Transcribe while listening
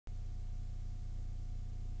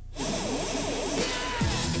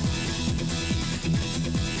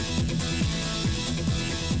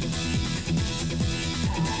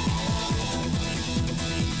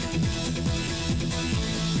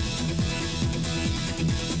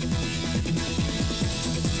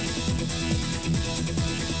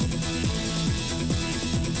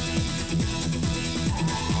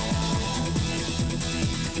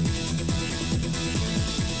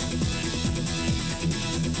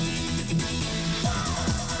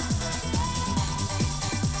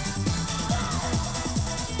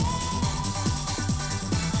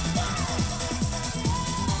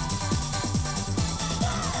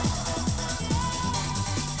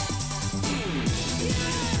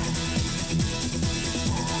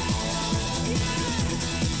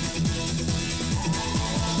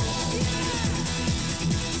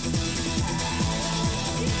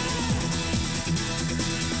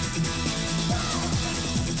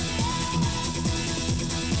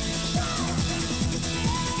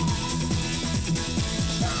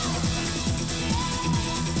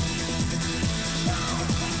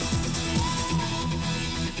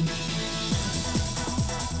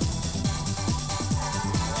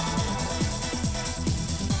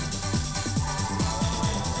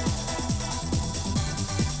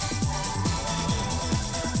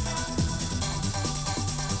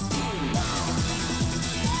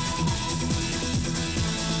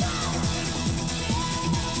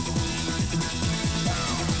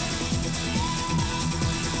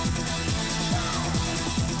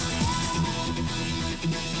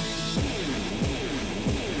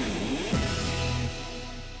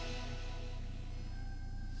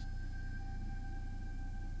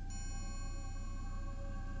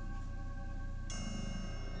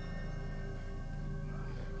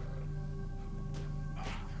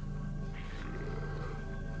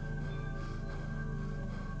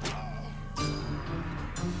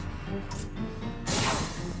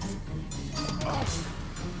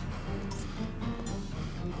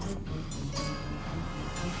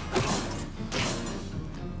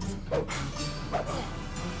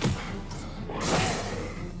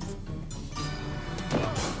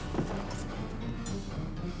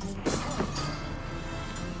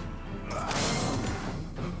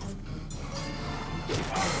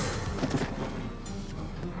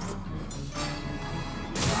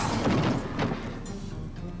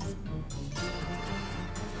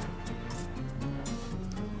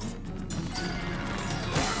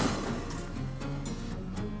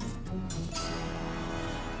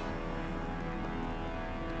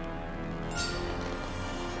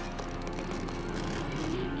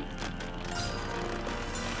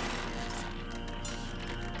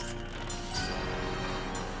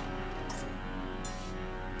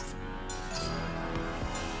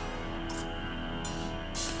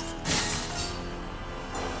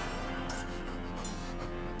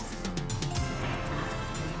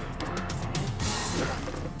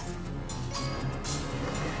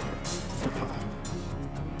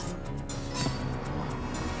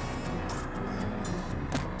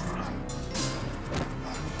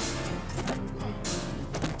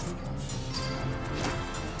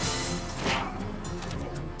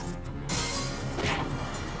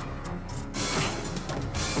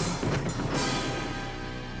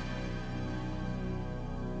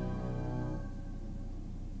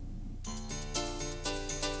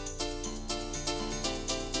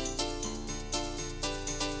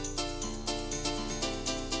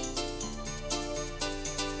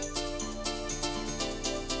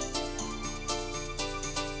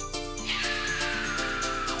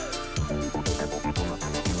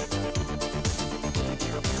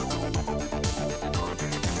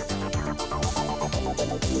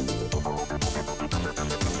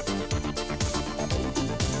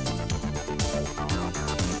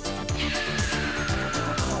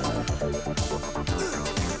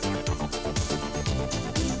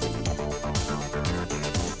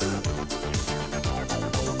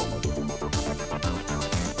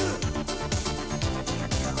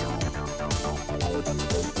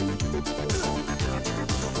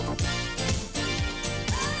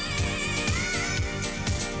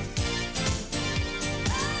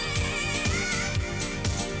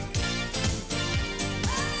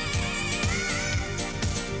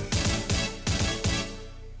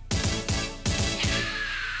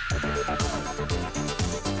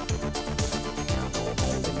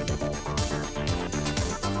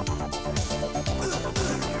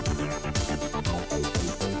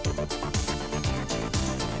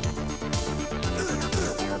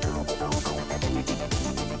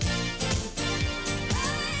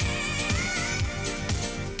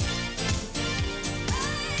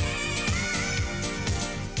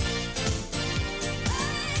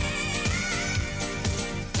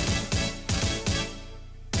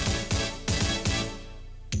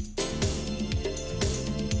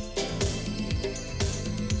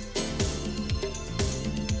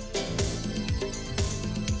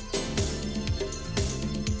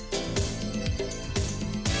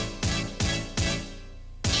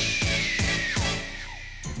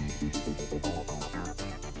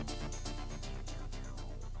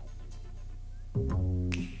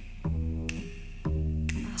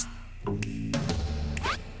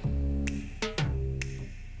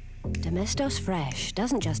Domestos Fresh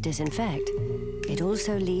doesn't just disinfect, it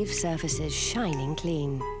also leaves surfaces shining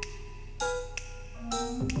clean.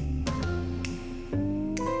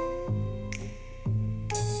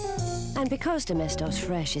 And because Domestos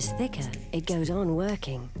Fresh is thicker, it goes on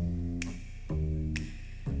working.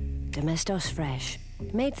 Domestos Fresh,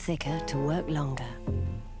 made thicker to work longer.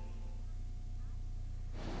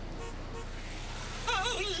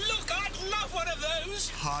 Oh, look, I'd love one of those!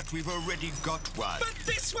 Hart, we've already got one. But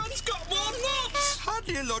this one's got more knobs!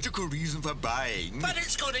 Hardly a logical reason for buying. But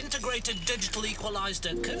it's got integrated digital equalized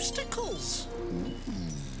acousticals.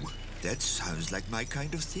 Ooh, that sounds like my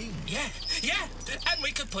kind of thing. Yeah, and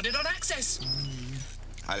we could put it on Access.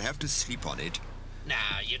 I'll have to sleep on it.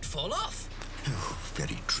 Now you'd fall off. Oh,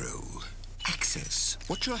 very true. Access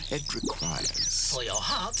what your head requires. For your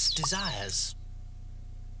heart's desires.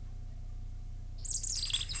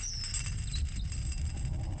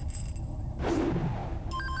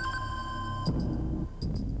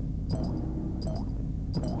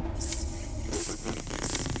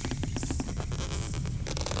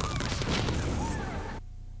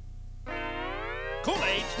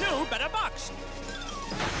 Kool-Aid's new, better box.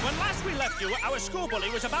 When last we left you, our school bully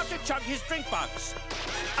was about to chug his drink box.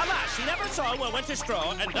 Alas, he never saw where went his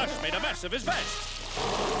straw and thus made a mess of his vest.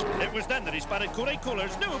 It was then that he spotted Kool-Aid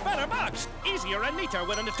Cooler's new, better box. Easier and neater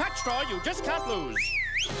with an attached straw you just can't lose.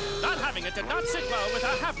 Not having it did not sit well with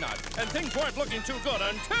a have-not, and things weren't looking too good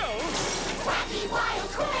until... Wacky Wild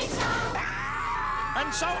Kool-Aid Song!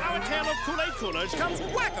 And so our tale of Kool-Aid Coolers comes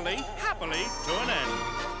wackily, happily to an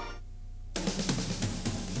end.